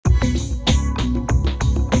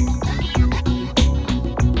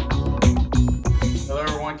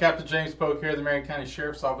Captain James Polk here, the Marion County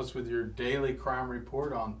Sheriff's Office, with your daily crime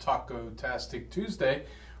report on Taco-tastic Tuesday.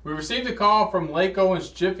 We received a call from Lake Owens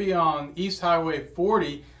Jiffy on East Highway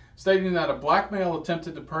 40 stating that a black male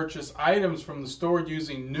attempted to purchase items from the store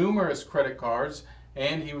using numerous credit cards,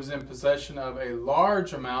 and he was in possession of a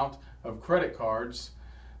large amount of credit cards.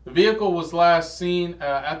 The vehicle was last seen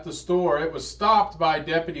at the store. It was stopped by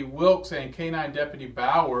Deputy Wilkes and K-9 Deputy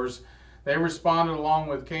Bowers. They responded along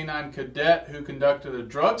with K-9 Cadet, who conducted a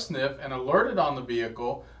drug sniff and alerted on the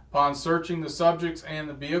vehicle. Upon searching the subjects and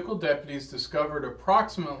the vehicle, deputies discovered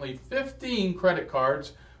approximately 15 credit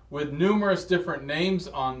cards with numerous different names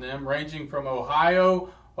on them, ranging from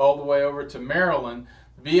Ohio all the way over to Maryland.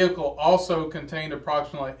 The vehicle also contained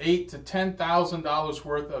approximately $8,000 to $10,000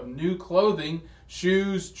 worth of new clothing,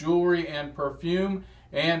 shoes, jewelry, and perfume,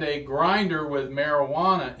 and a grinder with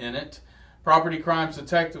marijuana in it. Property crimes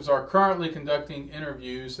detectives are currently conducting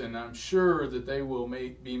interviews, and I'm sure that they will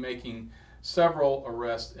be making several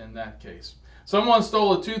arrests in that case. Someone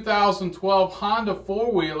stole a 2012 Honda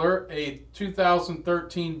four-wheeler, a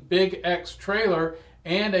 2013 Big X trailer,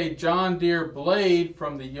 and a John Deere blade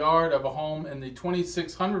from the yard of a home in the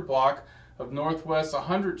 2600 block of Northwest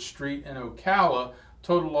 100th Street in Ocala.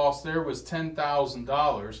 Total loss there was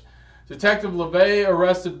 $10,000. Detective LeVay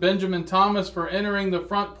arrested Benjamin Thomas for entering the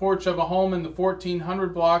front porch of a home in the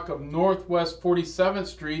 1400 block of Northwest 47th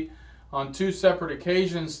Street on two separate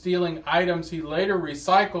occasions, stealing items he later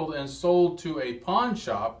recycled and sold to a pawn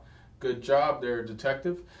shop. Good job there,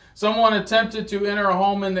 Detective. Someone attempted to enter a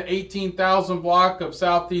home in the 18,000 block of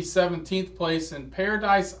Southeast 17th Place in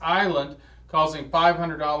Paradise Island, causing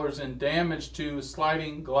 $500 in damage to a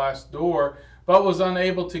sliding glass door, but was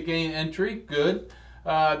unable to gain entry. Good.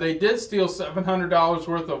 They did steal $700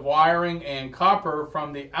 worth of wiring and copper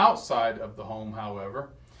from the outside of the home, however.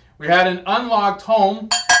 We had an unlocked home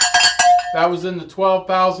that was in the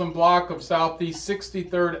 12,000 block of Southeast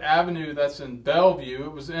 63rd Avenue, that's in Bellevue.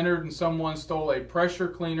 It was entered and someone stole a pressure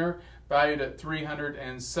cleaner valued at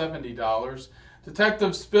 $370.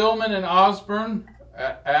 Detectives Spillman and Osborne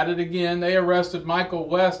at it again. They arrested Michael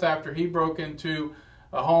West after he broke into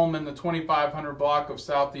a home in the 2500 block of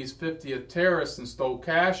Southeast 50th Terrace and stole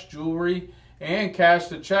cash, jewelry, and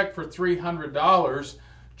cashed a check for $300.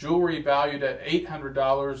 Jewelry valued at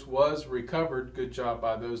 $800 was recovered. Good job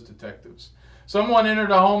by those detectives. Someone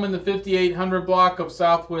entered a home in the 5800 block of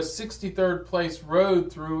Southwest 63rd Place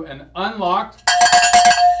Road through an unlocked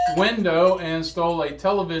window and stole a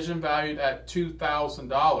television valued at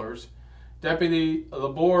 $2,000. Deputy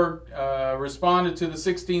LeBourg responded to the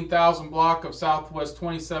 16,000 block of Southwest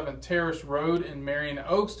 27th Terrace Road in Marion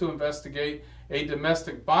Oaks to investigate a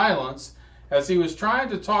domestic violence. As he was trying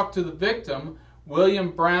to talk to the victim, William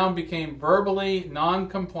Brown became verbally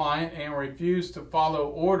non-compliant and refused to follow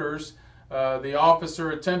orders. The officer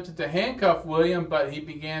attempted to handcuff William, but he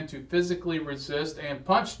began to physically resist and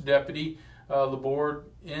punched Deputy LeBourg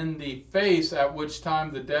in the face, at which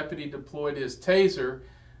time the deputy deployed his taser.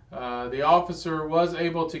 The officer was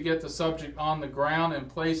able to get the subject on the ground and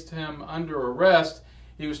placed him under arrest.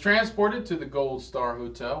 He was transported to the Gold Star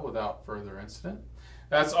Hotel without further incident.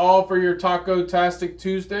 That's all for your Taco-tastic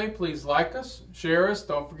Tuesday. Please like us, share us.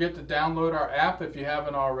 Don't forget to download our app if you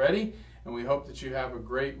haven't already. And we hope that you have a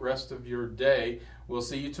great rest of your day. We'll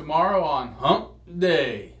see you tomorrow on Hump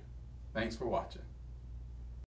Day. Thanks for watching.